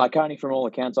Marconi, from all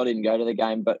accounts, I didn't go to the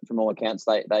game, but from all accounts,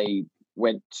 they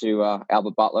went to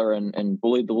Albert Butler and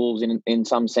bullied the Wolves in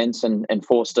some sense and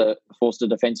forced a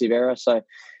defensive error. So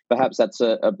perhaps that's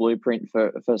a blueprint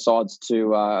for sides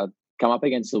to come up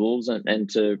against the Wolves and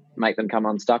to make them come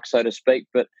unstuck, so to speak.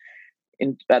 But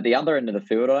at the other end of the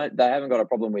field, they haven't got a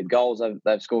problem with goals.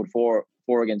 They've scored four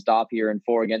against Apia and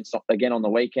 4 again on the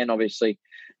weekend. Obviously,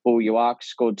 Bull Uark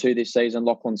scored 2 this season.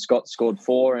 Lachlan Scott scored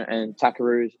 4, and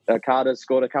Takaru Carter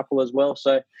scored a couple as well.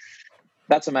 So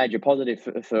that's a major positive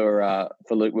for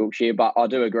Luke Wilkshire. But I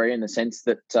do agree in the sense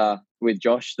that with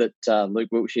Josh that Luke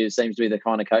Wilkshire seems to be the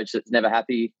kind of coach that's never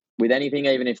happy with anything,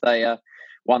 even if they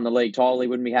won the league title, he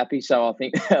wouldn't be happy. So I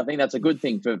think that's a good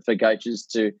thing for coaches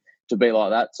to be like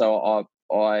that. So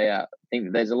I think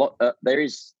that there's a lot. There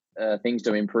is things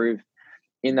to improve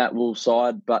in that Wolves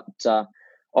side, but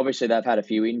obviously they've had a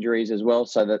few injuries as well.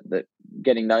 So that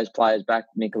getting those players back,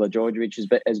 Nikola Georgievich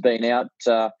has been out.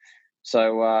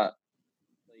 So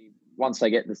once they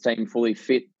get this team fully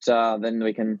fit, then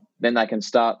they can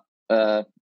start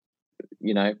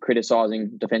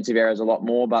criticising defensive errors a lot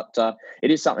more. But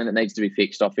it is something that needs to be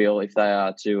fixed, I feel, if they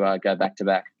are to go back to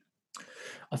back.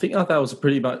 I think that was a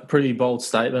pretty bold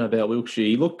statement about Wilkshire.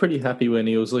 He looked pretty happy when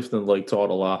he was lifting the league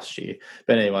title last year.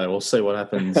 But anyway, we'll see what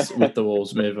happens with the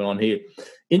Wolves moving on here.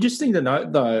 Interesting to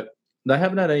note, though, they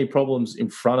haven't had any problems in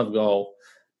front of goal.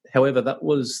 However, that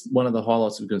was one of the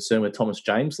highlights of concern when Thomas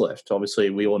James left. Obviously,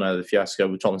 we all know the fiasco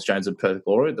with Thomas James in Perth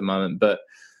Glory at the moment, but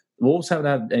the Wolves haven't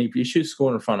had any issues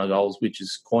scoring in front of goals, which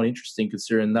is quite interesting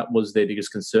considering that was their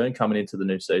biggest concern coming into the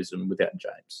new season without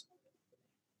James.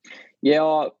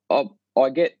 Yeah, I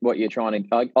get what you're trying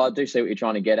to. I do see what you're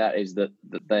trying to get at is that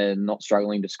they're not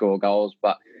struggling to score goals.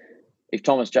 But if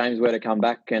Thomas James were to come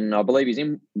back, and I believe he's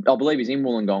in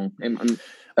Wollongong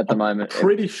at the moment. I'm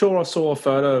pretty sure I saw a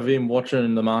photo of him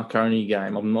watching the Marconi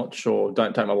game. I'm not sure.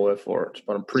 Don't take my word for it,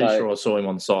 but I'm pretty sure I saw him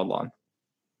on the sideline.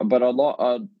 But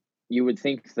you would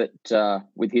think that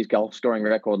with his goal scoring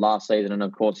record last season, and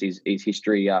of course his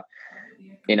history.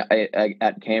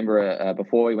 At Canberra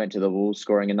before he went to the Wolves,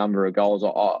 scoring a number of goals.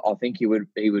 I think he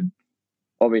would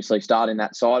obviously start in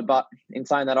that side. But in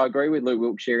saying that, I agree with Luke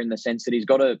Wilkshire in the sense that he's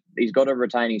got to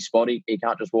retain his spot. He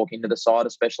can't just walk into the side,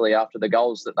 especially after the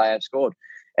goals that they have scored.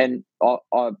 And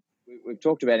we've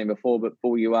talked about him before, but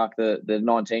Bull Uark, the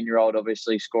 19-year-old,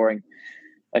 obviously scoring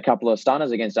a couple of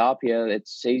stunners against Apia.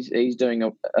 He's doing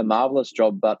a marvellous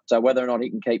job. But whether or not he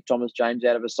can keep Thomas James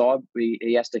out of his side,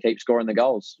 he has to keep scoring the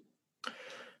goals.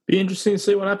 Be interesting to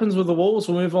see what happens with the Wolves.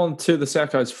 We'll move on to the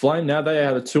South Coast Flame. Now they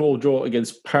had a 2-2 draw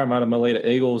against Parramatta Melita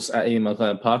Eagles at Ian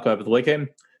McLeod Park over the weekend.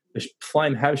 The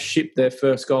Flame have shipped their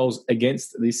first goals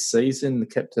against this season. They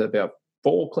kept about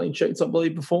 4 clean sheets, I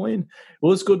believe, beforehand. It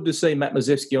was good to see Matt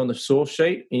Mazewski on the score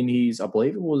sheet in his, I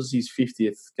believe it was his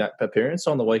 50th appearance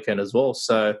on the weekend as well.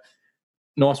 So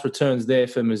nice returns there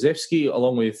for Mazewski,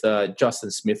 along with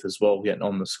Justin Smith as well getting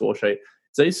on the score sheet.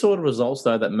 It's these sort of results,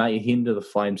 though, that may hinder the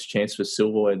Flames' chance for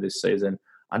silverware this season.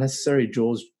 Unnecessary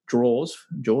draws,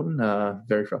 Jordan,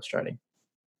 very frustrating.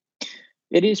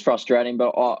 It is frustrating,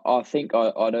 but I think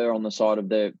I'd err on the side of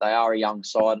they are a young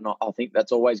side, and I think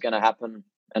that's always going to happen.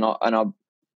 And I'd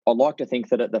like to think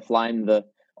that at the Flame, the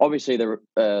obviously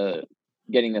the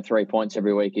getting the 3 points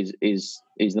every week is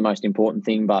the most important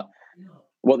thing. But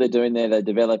what they're doing there, they're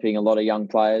developing a lot of young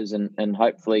players, and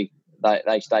hopefully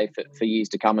they stay for years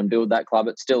to come and build that club.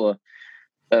 It's still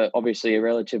obviously a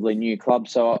relatively new club,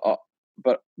 so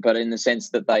but in the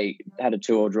sense that they had a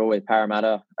 2-2 draw with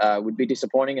Parramatta would be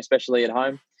disappointing, especially at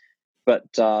home. But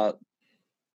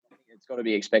it's got to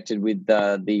be expected with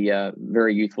the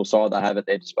very youthful side they have at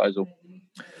their disposal.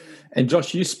 And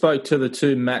Josh, you spoke to the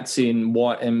two Matts in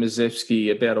White and Mazevsky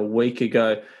about a week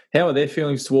ago. How are their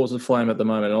feelings towards the Flame at the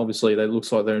moment? Obviously, it looks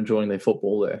like they're enjoying their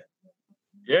football there.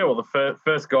 Yeah, well, the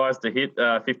first guys to hit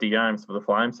 50 games for the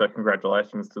Flames, so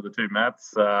congratulations to the two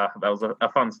Matts. That was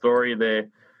a fun story. They're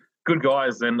good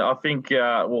guys, and I think,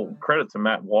 credit to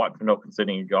Matt White for not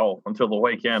conceding a goal until the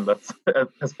weekend.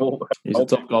 That's full. He's a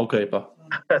top goalkeeper.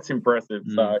 That's impressive.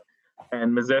 So,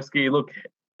 and Mazevsky, look,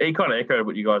 he kind of echoed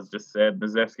what you guys just said.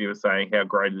 Mazevsky was saying how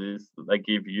great it is that they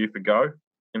give youth a go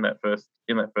in that first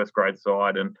grade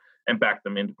side and back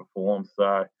them in to perform.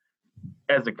 So,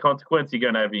 as a consequence, you're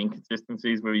going to have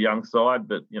inconsistencies with a young side,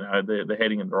 but they're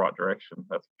heading in the right direction.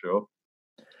 That's for sure.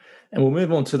 And we'll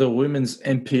move on to the women's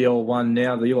NPL 1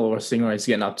 now. The Illawarra Stingrays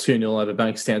getting up 2-0 over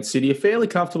Bankstown City. A fairly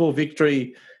comfortable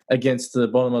victory against the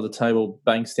bottom of the table,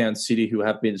 Bankstown City, who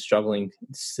have been struggling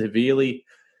severely.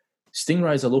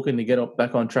 Stingrays are looking to get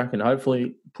back on track and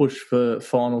hopefully push for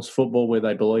finals football where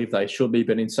they believe they should be.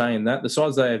 But in saying that, the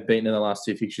sides they have beaten in the last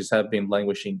two fixtures have been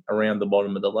languishing around the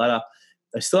bottom of the ladder.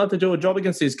 They still have to do a job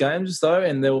against these games, though,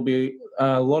 and there will be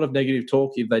a lot of negative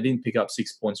talk if they didn't pick up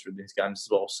 6 points from these games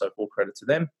as well. So full credit to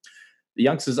them. The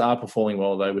youngsters are performing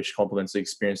well, though, which complements the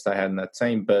experience they had in that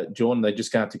team. But, Jordan, they're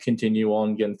just going to have to continue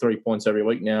on getting 3 points every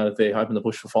week now if they're hoping to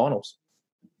push for finals.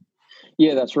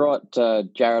 Yeah, that's right,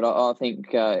 Jared. I think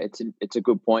it's a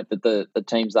good point that the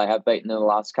teams they have beaten in the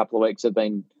last couple of weeks have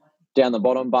been down the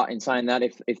bottom. But in saying that,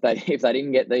 if they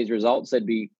didn't get these results, there'd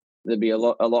be a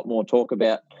lot more talk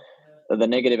about the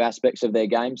negative aspects of their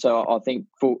game. So I think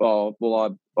I'll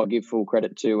give full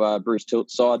credit to Bruce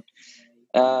Tilt's side.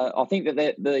 I think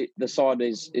that the side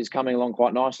is coming along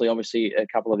quite nicely. Obviously, a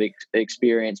couple of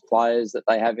experienced players that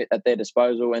they have at their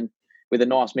disposal, and with a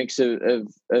nice mix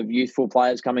of youthful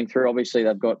players coming through. Obviously,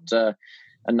 they've got a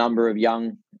number of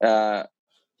young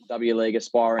W League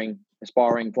aspiring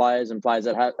players and players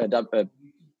that have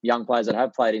young players that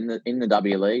have played in the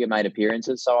W League and made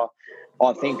appearances. So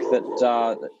I think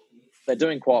that they're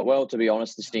doing quite well, to be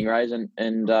honest, the Stingrays,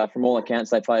 and from all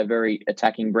accounts, they play a very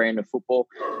attacking brand of football.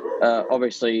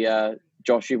 Obviously,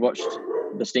 Josh, you've watched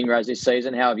the Stingrays this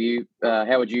season. How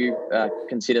would you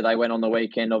consider they went on the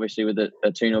weekend, obviously with a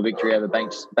 2-0 victory over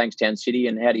Bankstown City,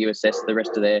 and how do you assess the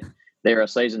rest of their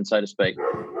season, so to speak?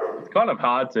 It's kind of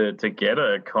hard to get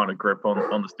a kind of grip on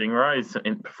the Stingrays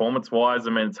in performance-wise. I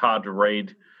mean, it's hard to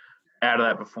read out of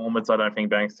that performance. I don't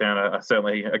think Bankstown are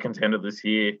certainly a contender this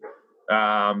year.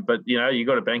 But, you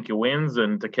got to bank your wins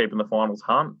and to keep in the finals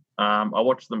hunt. I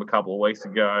watched them a couple of weeks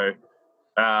ago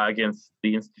against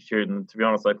the Institute, and to be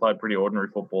honest, they played pretty ordinary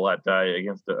football that day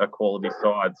against a quality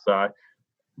side. So,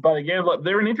 but again, look,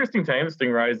 they're an interesting team, the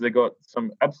Stingrays. They've got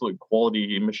some absolute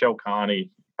quality. Michelle Carney,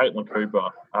 Caitlin Cooper,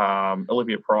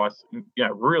 Olivia Price,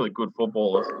 really good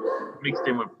footballers mixed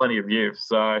in with plenty of youth.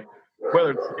 So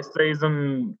whether it's this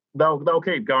season, they'll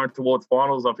keep going towards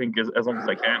finals, I think, as long as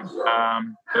they can.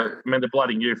 They're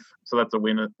bloody youth, so that's a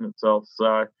win in itself.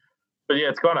 So, but yeah,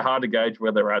 it's kind of hard to gauge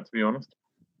where they're at, to be honest.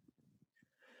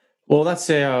 Well, that's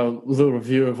our little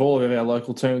review of all of our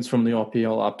local teams from the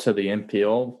IPL up to the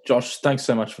NPL. Josh, thanks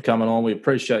so much for coming on. We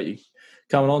appreciate you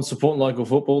coming on, supporting local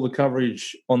football. The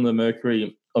coverage on the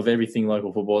Mercury of everything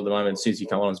local football at the moment since you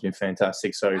come on has been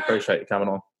fantastic. So we appreciate you coming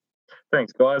on.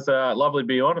 Thanks, guys. Lovely to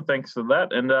be on, and thanks for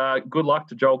that. And good luck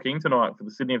to Joel King tonight for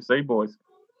the Sydney FC boys.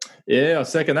 Yeah, I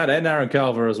second that. And Aaron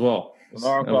Culver as well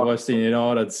of Western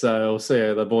United. So we'll see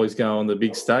how the boys go on the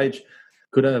big stage.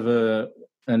 Could have an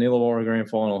Illawarra grand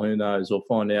final. Who knows? We'll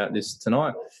find out this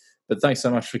tonight. But thanks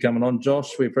so much for coming on,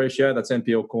 Josh. We appreciate it. That's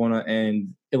NPL Corner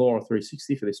and Illawarra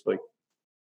 360 for this week.